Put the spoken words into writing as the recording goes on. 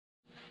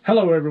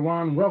Hello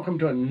everyone, welcome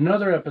to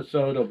another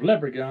episode of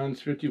Lebel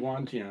Guns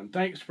 5110.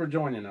 Thanks for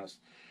joining us.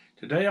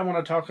 Today I want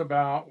to talk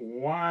about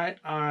why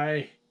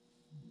I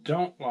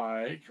don't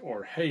like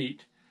or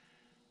hate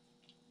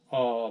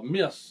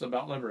myths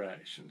about lever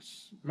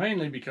actions.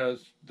 Mainly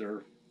because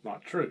they're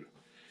not true.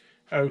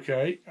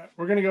 Okay,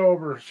 we're going to go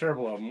over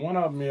several of them. One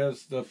of them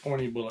is the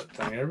pointy bullet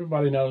thing.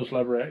 Everybody knows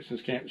lever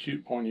actions can't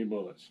shoot pointy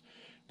bullets.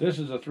 This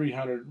is a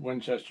 300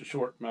 Winchester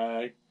short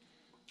mag.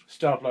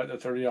 Stuff like the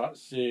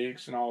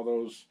 30-06 and all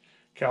those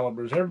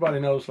calibers. Everybody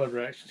knows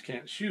lever actions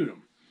can't shoot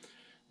them.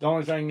 The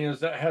only thing is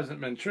that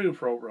hasn't been true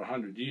for over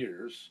 100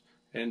 years.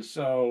 And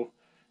so,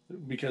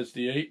 because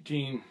the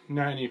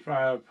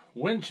 1895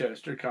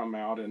 Winchester come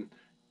out in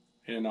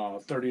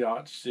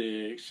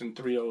 30-06 and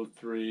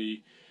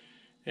 303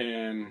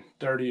 and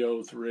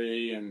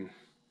 3003 and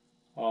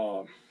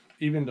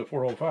even the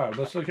 405.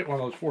 Let's look at one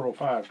of those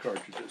 405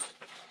 cartridges.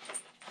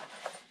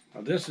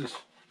 Now this is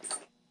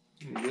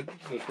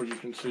that's where you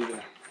can see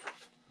the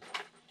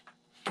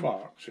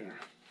box here.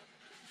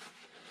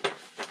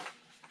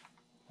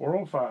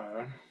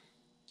 405.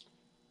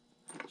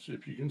 Let's see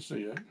if you can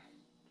see it.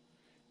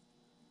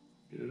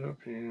 Get it up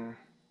here.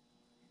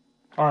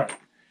 Alright.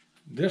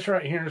 This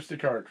right here is the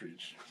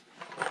cartridge.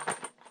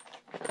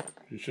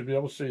 You should be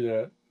able to see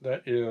that.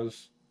 That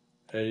is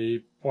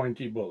a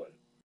pointy bullet.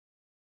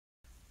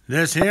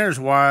 This here is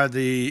why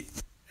the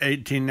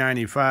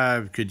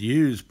 1895 could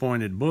use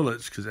pointed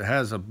bullets, because it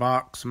has a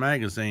box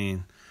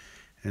magazine,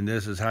 and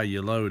this is how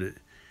you load it.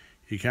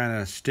 You kind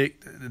of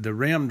stick the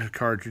rimmed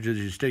cartridges,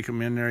 you stick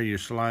them in there, you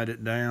slide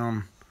it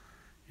down,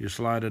 you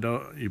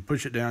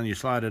push it down, you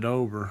slide it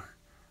over,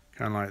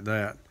 kind of like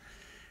that.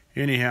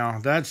 Anyhow,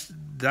 that's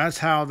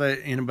how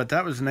they, but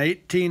that was in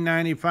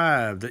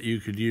 1895 that you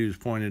could use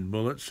pointed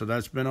bullets, so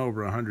that's been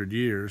over 100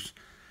 years,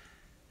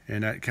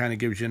 and that kind of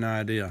gives you an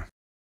idea.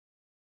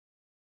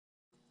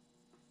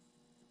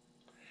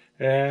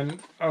 And,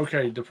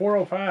 okay, the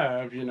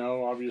 405,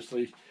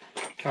 obviously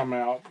come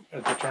out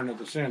at the turn of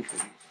the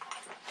century.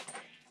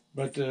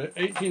 But the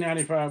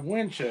 1895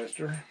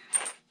 Winchester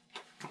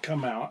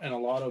come out in a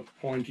lot of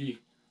pointy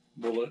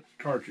bullet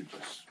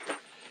cartridges.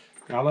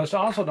 Now, let's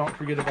also don't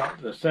forget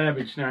about the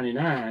Savage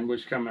 99,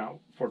 which come out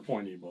for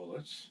pointy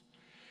bullets.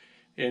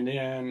 And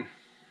then,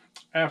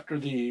 after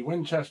the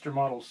Winchester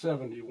Model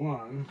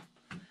 71,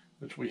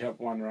 which we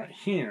have one right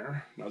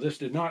here. Now, this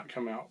did not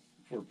come out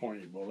for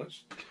pointy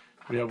bullets.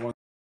 We have one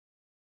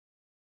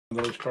of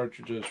those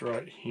cartridges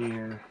right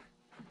here.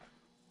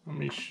 Let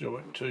me show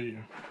it to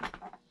you.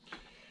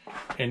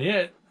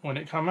 And when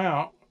it come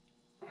out,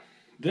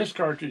 this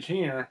cartridge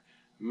here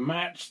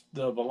matched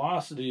the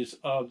velocities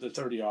of the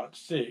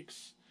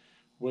 30-06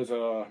 with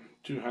a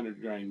 200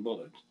 grain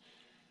bullet.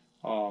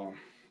 A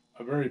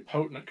very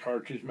potent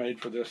cartridge made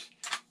for this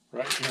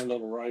right here,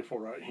 little rifle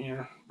right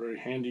here. Very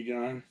handy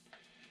gun.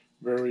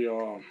 Very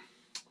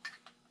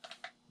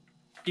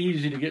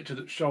easy to get to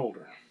the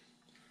shoulder.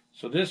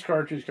 So this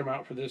cartridge come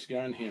out for this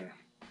gun here.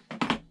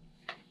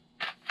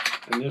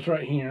 And this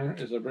right here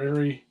is a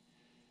very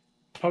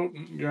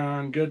potent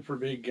gun, good for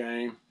big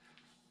game,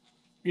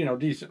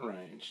 decent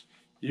range.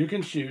 You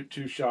can shoot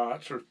 2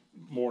 shots or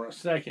more a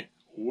second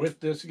with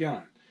this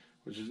gun,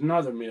 which is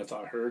another myth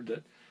I heard,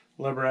 that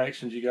lever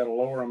actions, you got to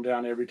lower them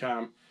down every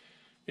time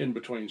in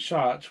between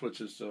shots,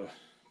 which is a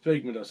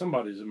figment of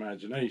somebody's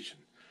imagination.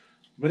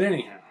 But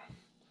anyhow,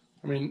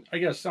 I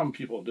guess some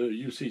people do.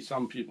 You see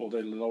some people,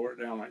 they lower it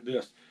down like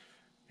this,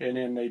 and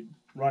then they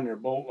run their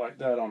bolt like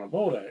that on a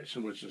bolt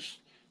action, which is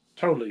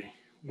totally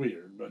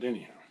weird, but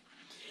anyhow.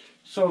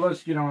 So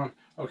let's get on.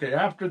 Okay,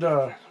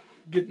 after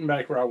getting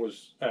back where I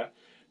was at,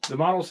 the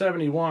Model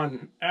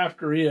 71,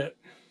 after it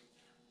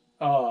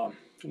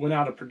went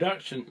out of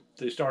production,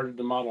 they started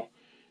the Model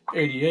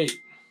 88.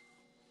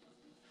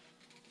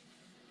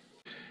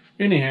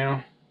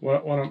 Anyhow,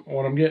 what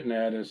I'm getting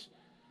at is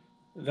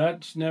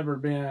that's never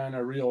been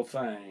a real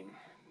thing,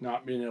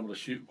 not being able to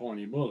shoot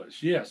pointy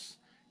bullets. Yes,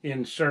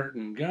 in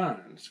certain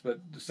guns, but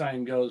the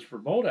same goes for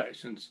bolt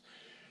actions.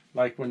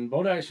 Like when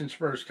bolt actions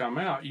first come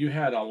out, you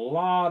had a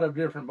lot of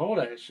different bolt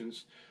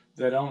actions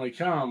that only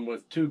come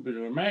with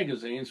tubular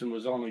magazines and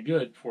was only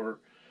good for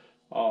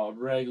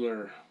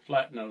regular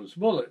flat-nosed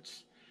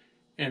bullets.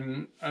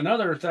 And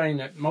another thing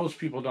that most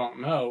people don't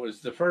know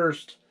is the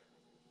first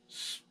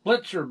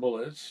Splitzer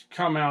bullets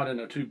come out in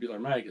a tubular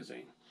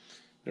magazine.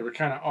 They were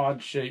kind of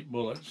odd-shaped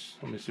bullets.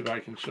 Let me see if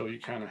I can show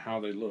you kind of how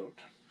they looked.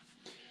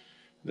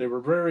 They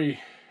were very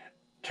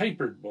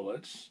tapered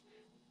bullets,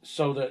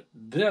 so that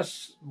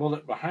this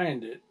bullet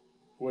behind it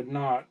would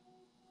not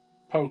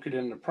poke it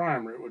in the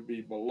primer. It would be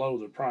below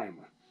the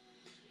primer.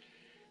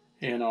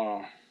 And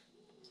I'm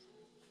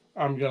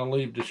going to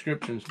leave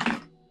descriptions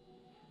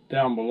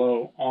down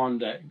below on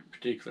that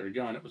particular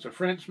gun. It was a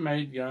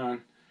French-made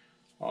gun.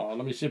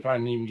 Let me see if I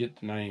can even get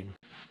the name.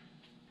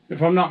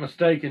 If I'm not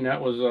mistaken,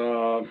 that was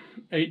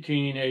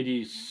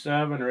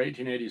 1887 or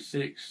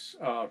 1886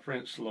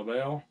 French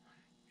Lebel.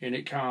 And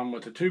it came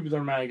with a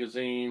tubular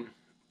magazine,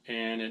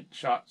 and it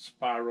shot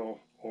spiral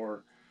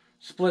or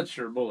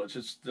Splitzer bullets.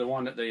 It's the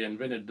one that they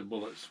invented the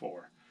bullets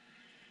for.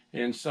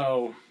 And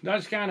so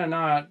that's kind of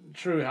not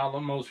true how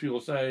most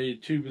people say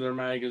tubular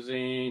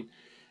magazine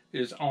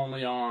is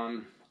only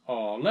on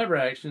lever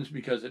actions,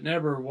 because it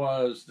never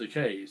was the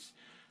case.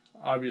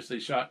 Obviously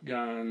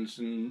shotguns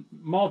and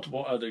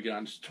multiple other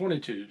guns,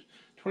 22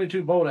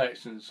 bolt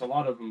actions, a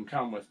lot of them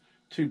come with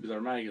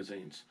tubular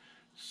magazines.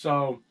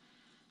 So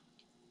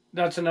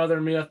that's another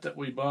myth that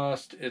we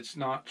bust. It's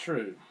not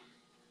true.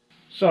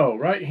 So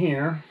right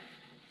here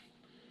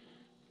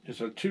is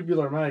a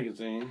tubular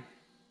magazine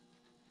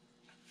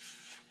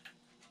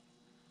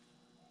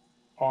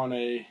on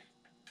a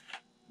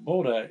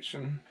bolt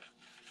action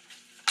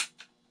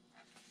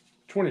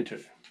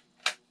 22.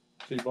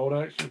 See, bolt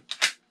action.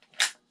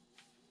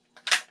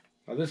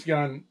 Now this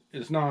gun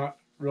is not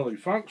really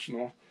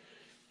functional,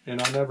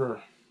 and I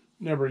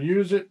never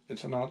use it.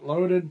 It's not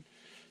loaded,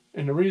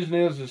 and the reason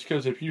is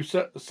because if you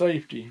set the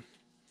safety,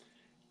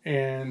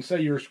 and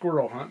say you're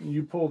squirrel hunting,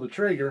 you pull the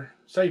trigger,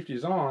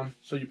 safety's on,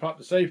 so you pop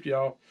the safety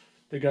off,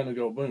 the gun will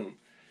go boom.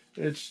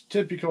 It's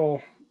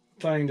typical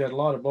thing that a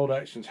lot of bolt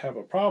actions have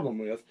a problem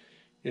with,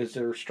 is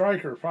they're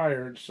striker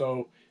fired,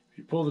 so if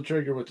you pull the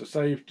trigger with the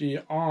safety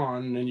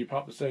on and then you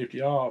pop the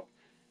safety off,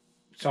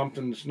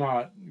 something's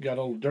not got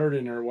a little dirt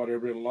in there or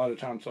whatever, a lot of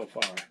times they'll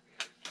fire.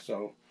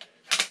 So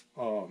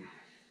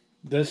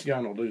this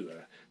gun will do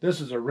that.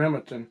 This is a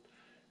Remington,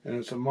 and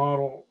it's a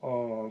model,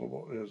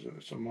 what is it?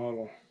 It's a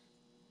model,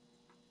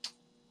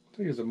 I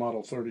think it's a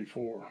model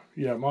 34.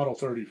 Yeah, model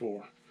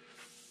 34.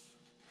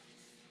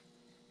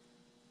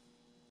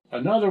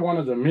 Another one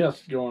of the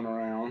myths going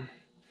around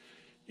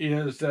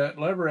is that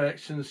lever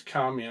actions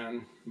come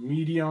in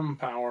medium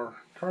power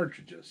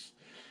cartridges,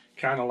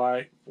 kind of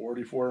like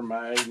 44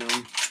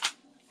 Magnum,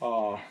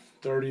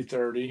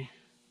 30-30,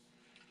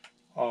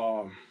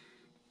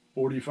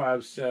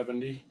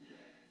 45-70,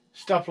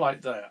 stuff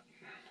like that.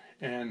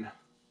 And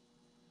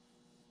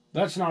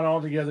that's not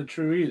altogether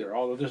true either,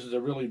 although this is a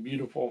really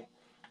beautiful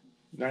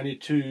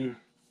 92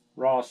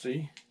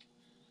 Rossi,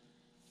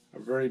 a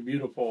very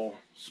beautiful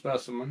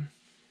specimen,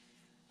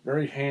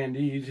 very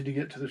handy, easy to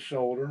get to the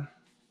shoulder,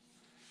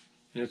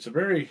 and it's a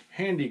very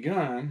handy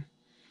gun.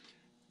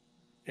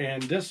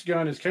 And this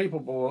gun is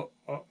capable,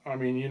 I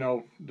mean, you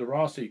know, the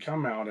Rossi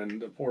come out in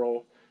the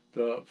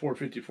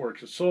 454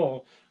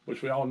 Casull,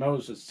 which we all know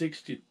is a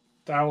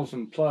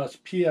 60,000 plus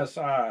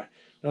PSI,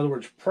 in other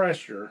words,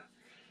 pressure,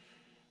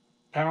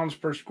 pounds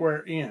per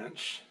square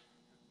inch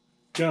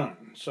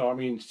gun. So, I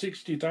mean,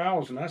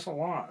 60,000, that's a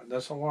lot.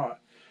 That's a lot.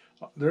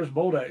 There's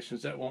bolt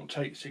actions that won't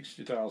take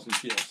 60,000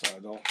 PSI.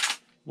 They'll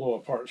blow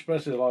apart,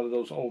 especially a lot of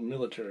those old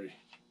military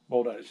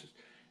bolt actions.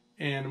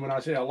 And when I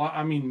say a lot,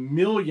 I mean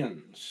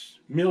millions.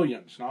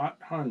 Millions, not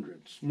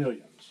hundreds.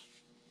 Millions.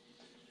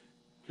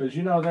 Because,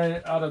 you know,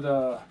 they, out of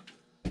the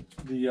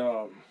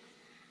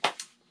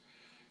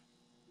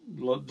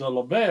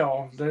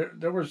Lebel,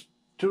 there was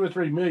 2 or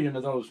 3 million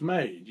of those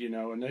made, you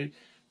know, and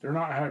they're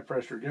not high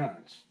pressure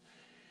guns.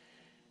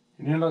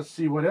 And then let's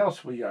see what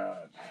else we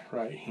got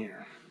right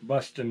here,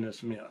 busting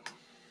this myth.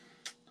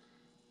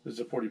 This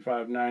is a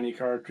 4590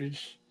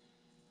 cartridge.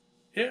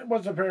 It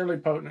was a fairly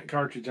potent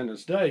cartridge in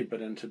its day,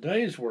 but in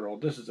today's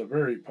world, this is a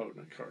very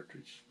potent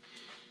cartridge.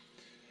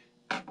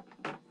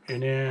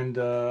 And then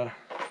the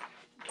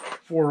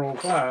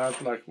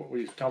 405, like what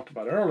we talked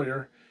about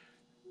earlier,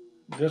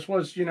 this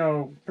was, you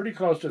know, pretty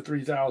close to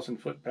 3,000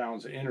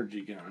 foot-pounds of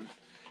energy gun.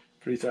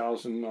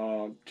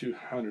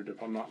 3,200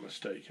 if I'm not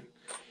mistaken,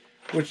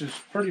 which is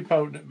pretty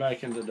potent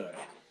back in the day.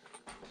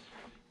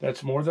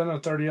 That's more than a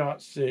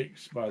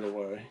 30-06, by the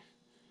way,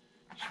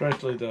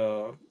 especially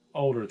the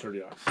older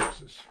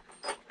 30-06s.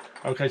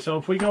 Okay, so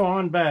if we go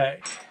on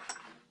back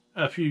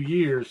a few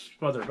years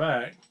further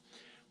back,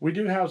 we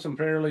do have some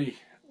fairly,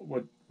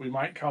 what we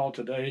might call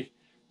today,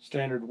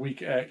 standard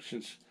weak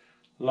actions.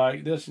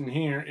 Like this in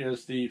here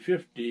is the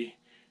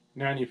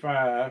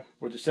 50-95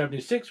 with the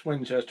 76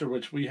 Winchester,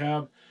 which we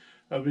have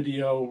a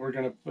video. We're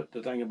going to put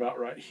the thing about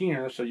right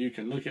here so you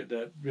can look at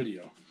that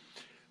video.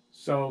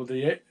 So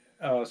the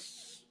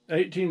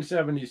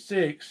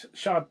 1876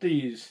 shot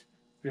these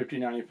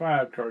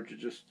 50-95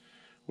 cartridges,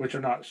 which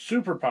are not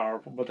super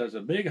powerful, but there's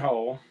a big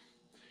hole.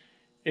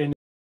 And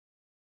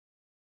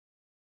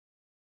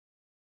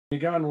the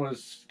gun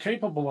was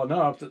capable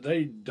enough that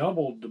they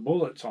doubled the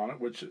bullets on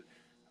it, which is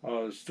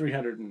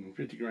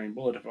 350 grain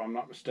bullet if I'm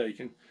not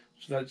mistaken.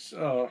 So that's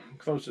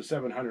close to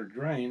 700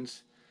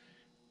 grains.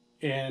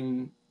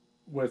 And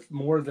with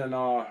more than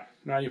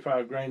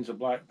 95 grains of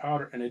black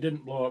powder, and they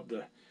didn't blow up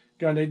the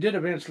gun. They did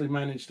eventually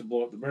manage to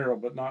blow up the barrel,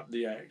 but not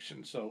the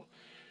action. So,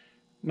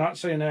 not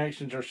saying the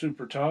actions are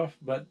super tough,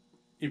 but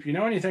if you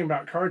know anything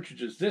about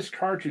cartridges, this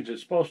cartridge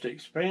is supposed to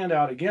expand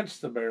out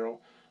against the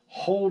barrel,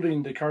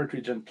 holding the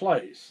cartridge in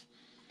place.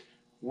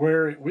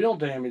 Where it will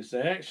damage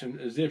the action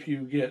is if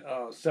you get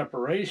a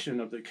separation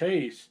of the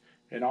case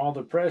and all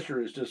the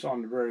pressure is just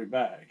on the very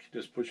back,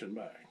 just pushing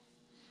back.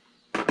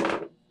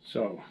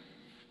 So,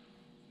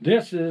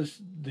 this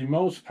is the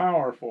most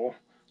powerful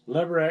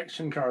lever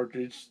action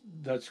cartridge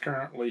that's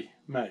currently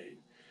made.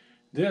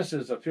 This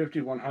is a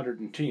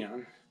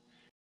 5110,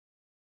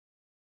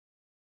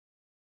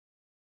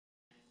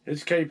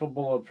 It's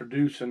capable of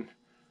producing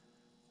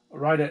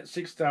right at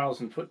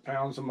 6,000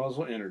 foot-pounds of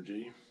muzzle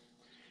energy,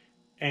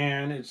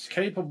 and it's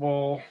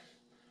capable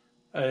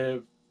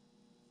of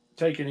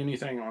taking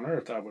anything on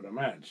Earth, I would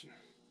imagine.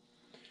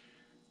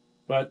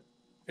 But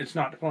it's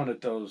not fun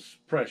at those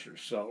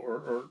pressures, so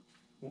or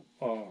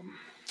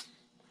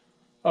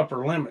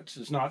upper limits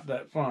is not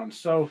that fun.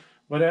 So,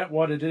 but at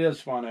what it is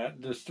fun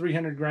at, this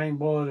 300 grain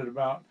bullet at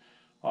about,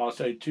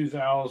 say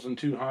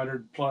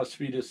 2,200 plus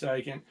feet a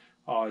second.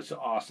 Oh, it's an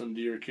awesome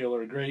deer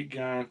killer, a great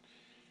gun,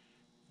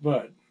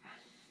 but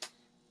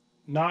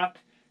not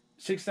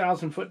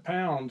 6,000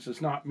 foot-pounds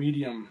is not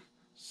medium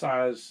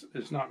size,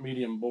 it's not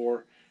medium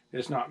bore,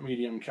 it's not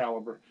medium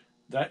caliber.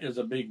 That is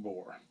a big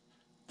bore.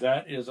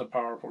 That is a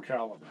powerful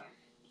caliber.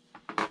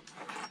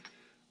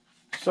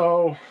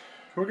 So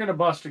we're going to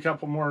bust a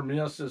couple more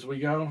myths as we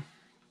go.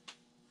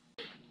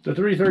 The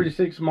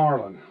 336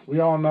 Marlin. We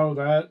all know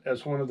that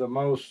as one of the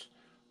most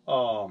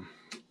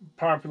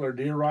popular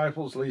deer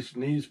rifles, at least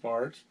in these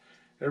parts.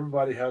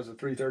 Everybody has a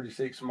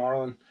 336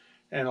 Marlin,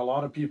 and a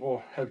lot of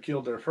people have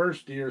killed their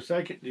first deer,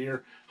 second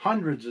deer,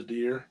 hundreds of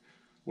deer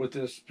with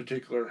this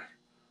particular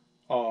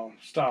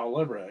style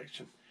lever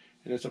action.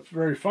 And it's a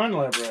very fun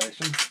lever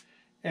action,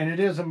 and it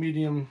is a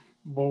medium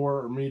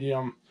bore or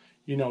medium,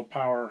 you know,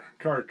 power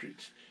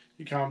cartridge.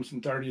 It comes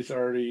in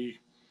 30-30,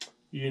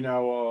 you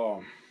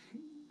know,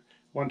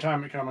 one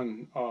time it come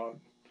in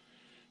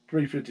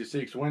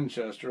 356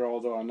 Winchester,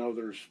 although I know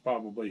there's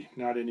probably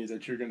not any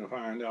that you're going to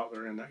find out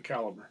there in that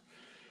caliber.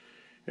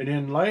 And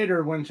then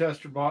later,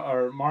 Winchester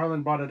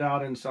Marlin bought it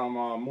out in some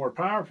more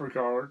powerful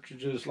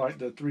cartridges, like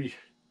the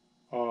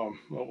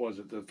what was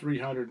it, the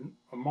 300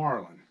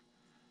 Marlin,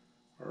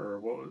 or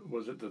what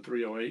was it, the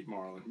 308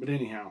 Marlin? But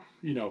anyhow,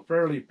 you know,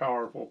 fairly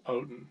powerful,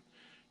 potent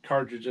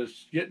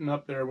cartridges, getting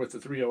up there with the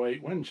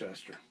 308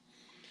 Winchester.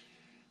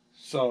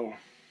 So,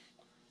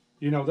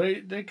 you know,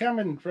 they come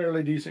in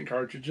fairly decent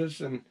cartridges,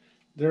 and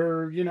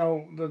they're, you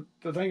know,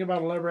 the thing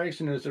about a lever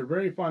action is they're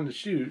very fun to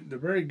shoot. They're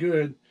very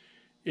good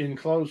in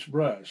close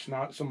brush,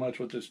 not so much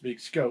with this big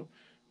scope.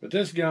 But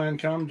this gun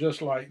comes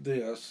just like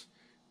this,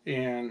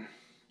 and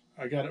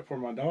I got it for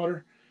my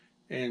daughter,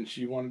 and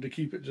she wanted to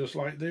keep it just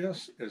like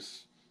this. It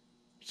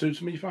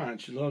suits me fine.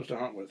 She loves to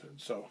hunt with it.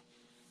 So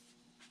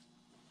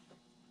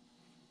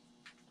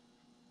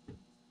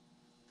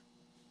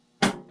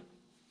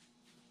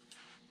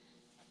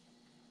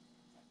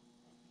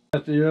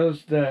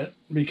is that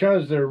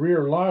because they're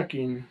rear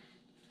locking,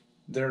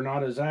 they're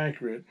not as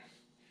accurate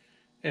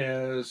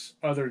as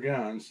other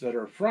guns that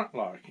are front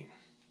locking.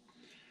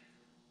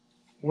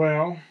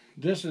 Well,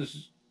 this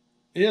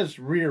is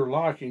rear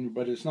locking,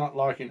 but it's not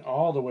locking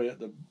all the way at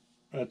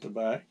the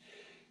back.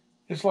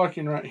 It's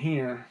locking right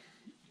here,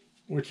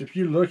 which if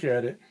you look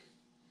at it,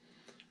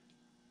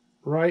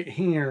 right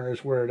here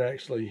is where it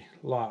actually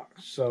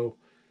locks. So,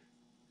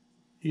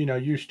 you know,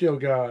 you still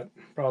got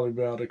probably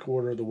about a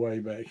quarter of the way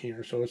back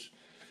here. So it's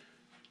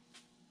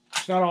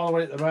not all the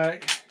way at the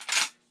back.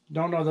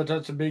 Don't know that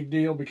that's a big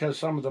deal, because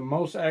some of the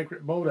most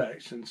accurate bolt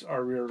actions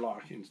are rear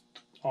locking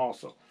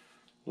also.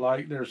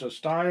 Like there's a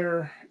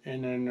Steyr,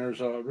 and then there's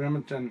a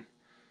Remington,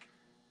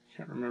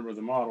 can't remember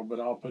the model,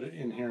 but I'll put it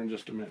in here in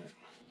just a minute.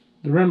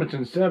 The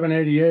Remington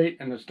 788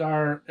 and the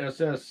Steyr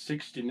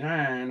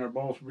SS69 are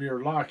both rear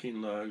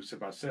locking lugs,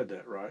 if I said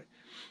that right.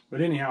 But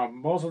anyhow,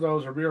 both of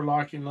those are rear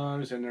locking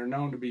lugs, and they're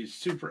known to be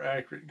super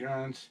accurate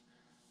guns.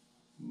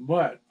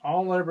 But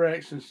all lever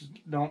actions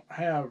don't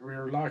have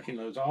rear locking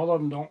lugs. All of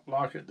them don't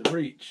lock at the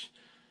breech.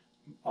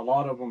 A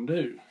lot of them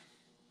do.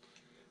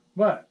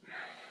 But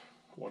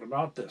what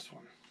about this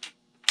one?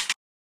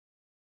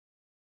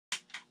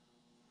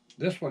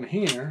 This one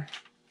here,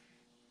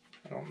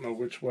 I don't know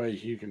which way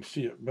you can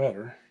see it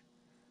better.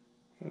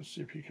 Let's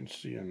see if you can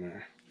see in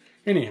there.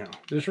 Anyhow,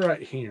 this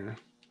right here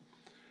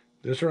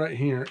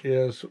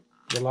is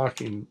the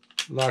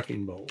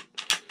locking bolt.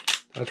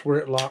 That's where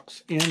it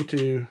locks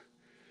into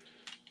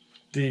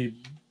the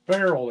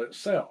barrel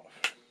itself.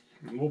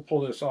 And we'll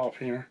pull this off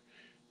here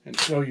and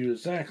show you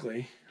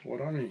exactly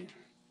what I mean.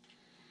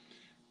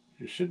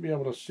 You should be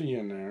able to see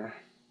in there.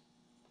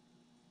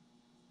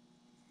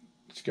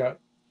 It's got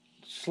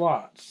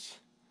slots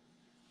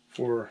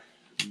for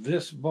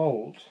this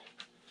bolt.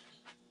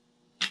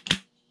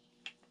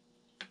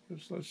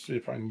 Let's see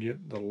if I can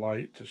get the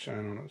light to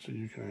shine on it so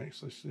you can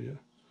actually see it.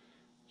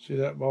 See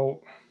that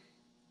bolt?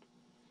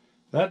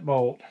 That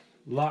bolt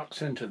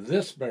locks into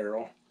this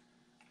barrel.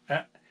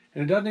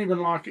 And it doesn't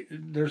even lock,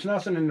 there's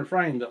nothing in the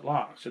frame that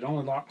locks. It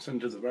only locks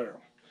into the barrel.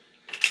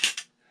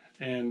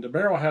 And the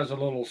barrel has a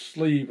little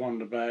sleeve on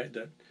the back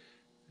that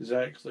is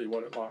actually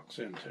what it locks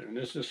into. And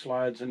this just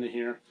slides into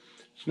here.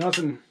 It's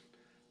nothing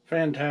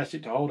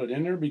fantastic to hold it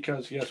in there,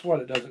 because guess what?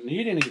 It doesn't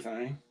need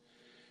anything,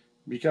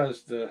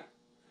 because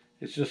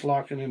it's just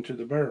locking into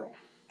the barrel.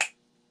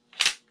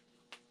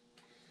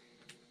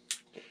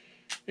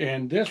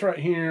 And this right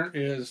here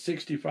is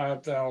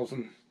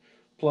 65,000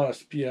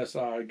 plus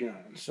PSI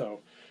gun.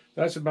 So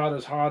that's about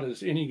as hot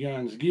as any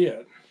guns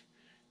get.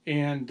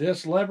 And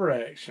this lever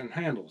action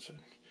handles it.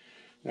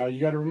 Now you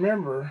got to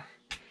remember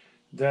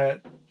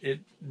that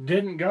it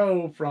didn't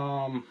go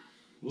from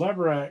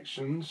lever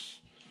actions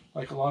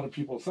like a lot of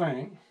people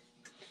think.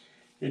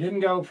 It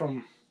didn't go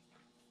from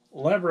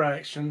lever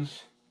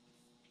actions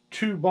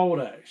to bolt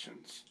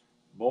actions.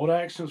 Bolt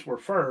actions were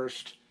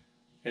first,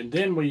 and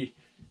then we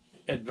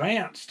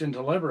advanced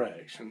into lever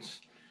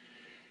actions.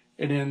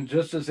 And then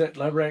just as that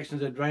lever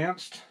actions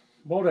advanced,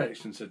 bolt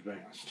actions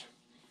advanced.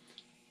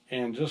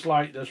 And just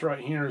like this right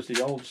here is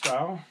the old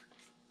style,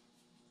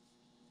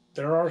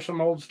 there are some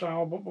old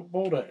style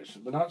bolt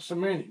actions, but not so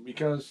many,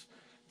 because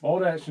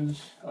bolt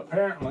actions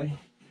apparently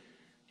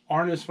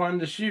aren't as fun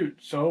to shoot.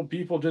 So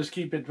people just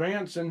keep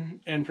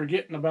advancing and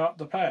forgetting about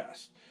the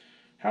past.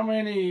 How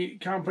many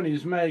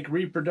companies make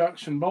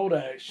reproduction bolt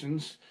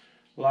actions,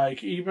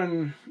 like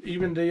even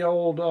the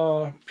old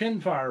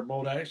pinfire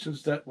bolt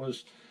actions that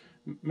was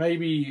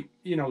maybe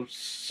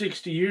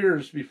 60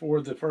 years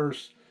before the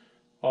first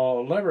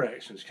lever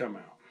actions come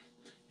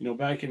out.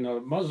 Back in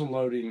the muzzle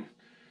loading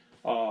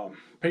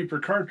paper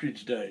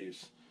cartridge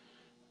days.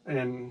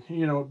 And,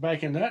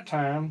 back in that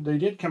time, they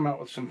did come out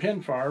with some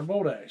pinfire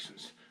bolt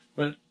actions.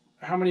 But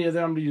how many of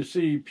them do you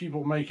see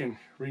people making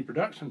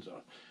reproductions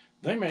of?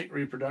 They make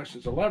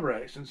reproductions of lever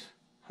actions.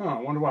 I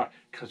wonder why.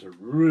 Because they're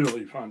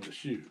really fun to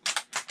shoot.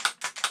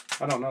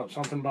 I don't know.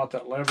 Something about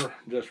that lever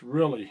just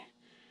really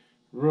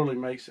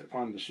makes it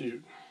fun to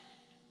shoot.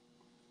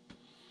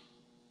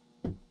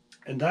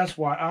 And that's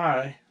why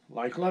I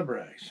like lever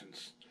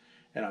actions.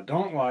 And I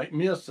don't like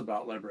myths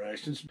about lever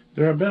actions.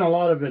 There have been a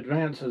lot of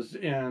advances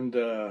in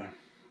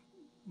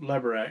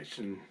lever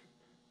action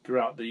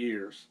throughout the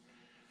years.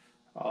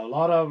 A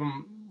lot of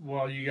them,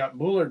 well, you got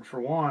Bullard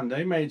for one.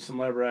 They made some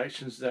lever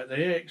actions that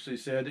they actually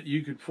said that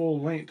you could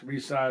full length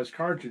resize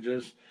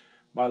cartridges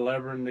by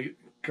levering the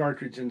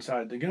cartridge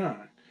inside the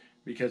gun,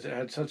 because it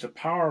had such a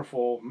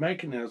powerful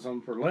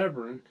mechanism for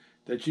levering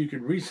that you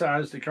could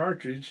resize the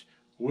cartridge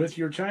with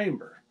your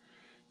chamber.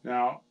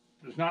 Now,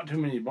 there's not too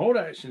many bolt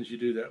actions you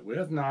do that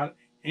with, not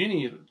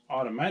any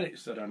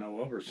automatics that I know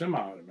of, or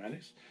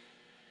semi-automatics.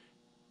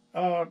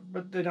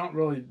 But they don't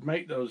really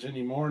make those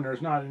anymore, and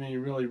there's not any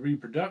really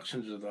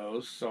reproductions of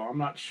those, so I'm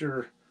not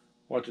sure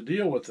what the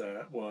deal with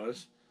that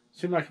was.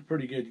 Seemed like a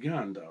pretty good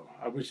gun, though.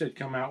 I wish they'd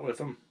come out with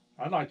them.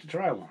 I'd like to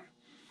try one.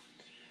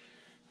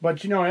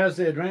 But, as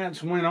the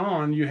advance went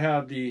on, you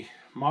have the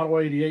Model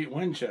 88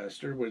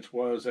 Winchester, which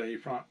was a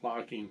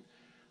front-locking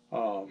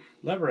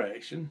lever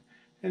action.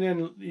 And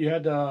then you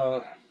had,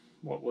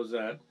 what was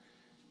that?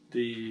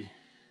 The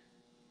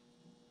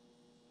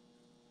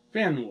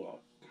Finnwolf.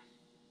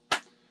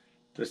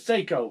 The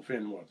Sako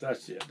Finnwolf,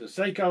 that's it. The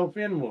Sako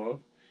Finnwolf,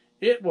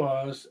 it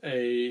was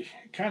a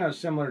kind of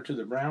similar to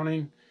the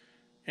Browning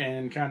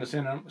and kind of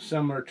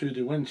similar to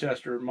the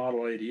Winchester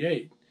Model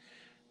 88.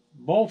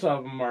 Both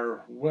of them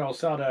are well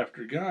sought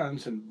after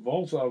guns, and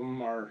both of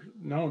them are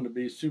known to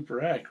be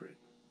super accurate.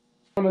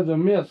 One of the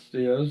myths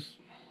is,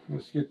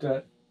 let's get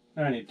that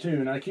 92,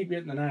 and I keep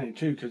getting the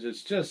 92 because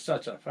it's just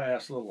such a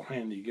fast little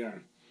handy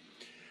gun.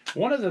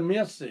 One of the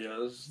myths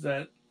is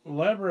that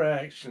lever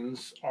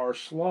actions are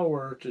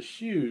slower to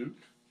shoot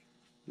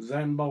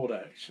than bolt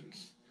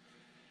actions.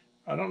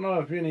 I don't know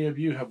if any of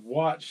you have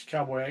watched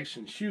cowboy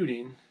action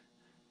shooting,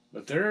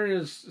 but there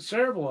is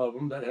several of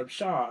them that have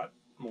shot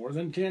more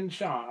than 10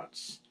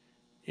 shots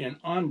in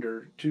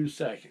under 2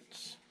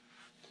 seconds.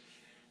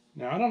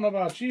 Now, I don't know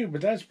about you,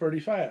 but that's pretty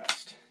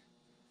fast.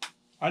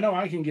 I know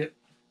I can get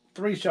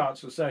 3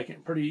 shots a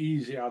second pretty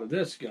easy out of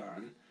this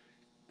gun,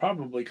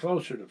 probably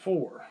closer to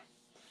 4.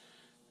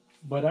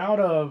 But out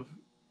of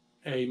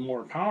a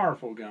more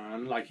powerful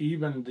gun, like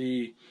even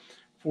the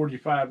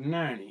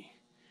 4590,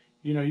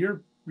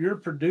 you're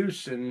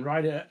producing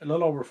right at a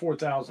little over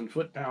 4,000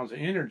 foot-pounds of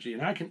energy,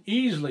 and I can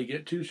easily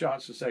get 2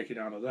 shots a second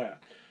out of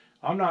that.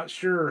 I'm not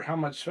sure how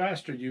much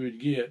faster you would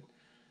get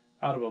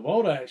out of a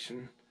bolt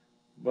action,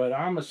 but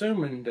I'm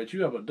assuming that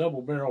you have a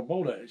double barrel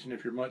bolt action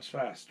if you're much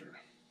faster.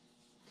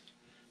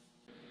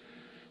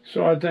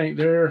 So I think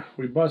there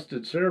we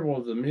busted several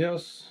of the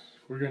myths.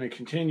 We're going to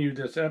continue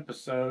this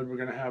episode. We're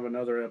going to have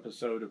another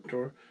episode of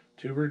two.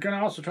 We're going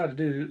to also try to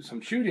do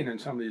some shooting in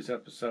some of these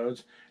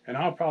episodes, and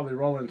I'll probably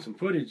roll in some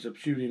footage of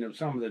shooting of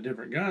some of the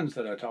different guns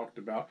that I talked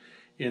about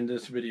in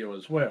this video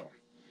as well.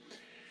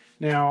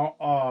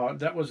 Now,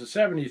 that was a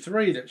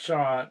 73 that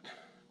shot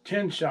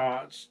 10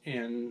 shots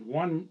in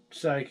 1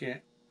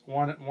 second,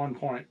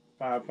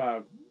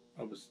 1.55,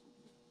 it was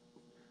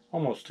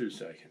almost 2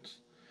 seconds.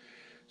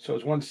 So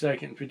it's 1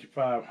 second and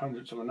 55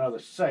 hundredths of another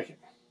second.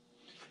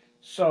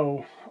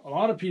 So a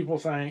lot of people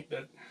think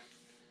that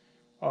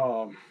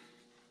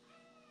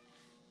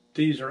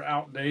these are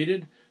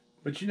outdated,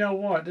 but you know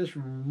what? This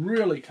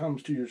really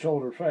comes to your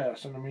shoulder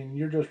fast, and I mean,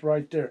 you're just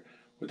right there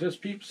with this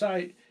peep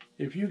sight.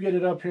 If you get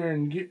it up here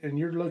and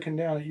you're looking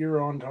down at,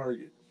 you're on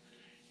target.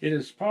 It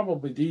is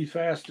probably the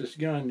fastest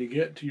gun to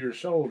get to your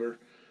shoulder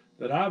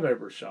that I've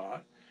ever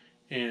shot,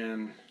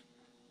 and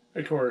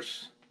of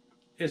course,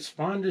 it's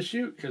fun to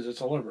shoot because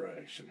it's a lever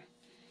action.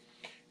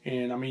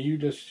 And I mean, you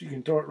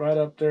can throw it right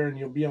up there and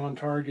you'll be on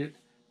target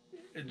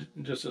in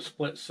just a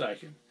split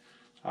second.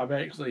 I've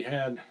actually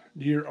had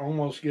deer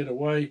almost get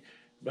away,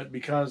 But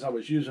because I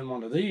was using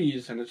one of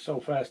these and it's so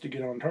fast to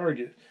get on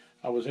target,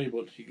 I was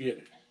able to get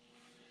it.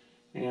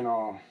 And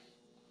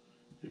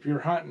if you're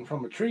hunting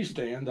from a tree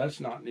stand, that's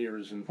not near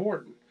as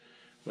important.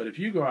 But if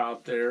you go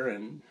out there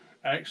and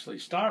actually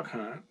stock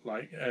hunt,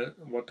 like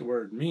what the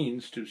word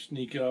means, to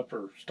sneak up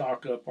or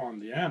stalk up on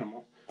the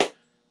animal,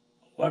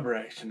 lever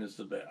action is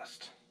the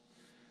best.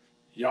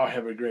 Y'all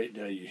have a great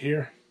day, you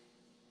hear?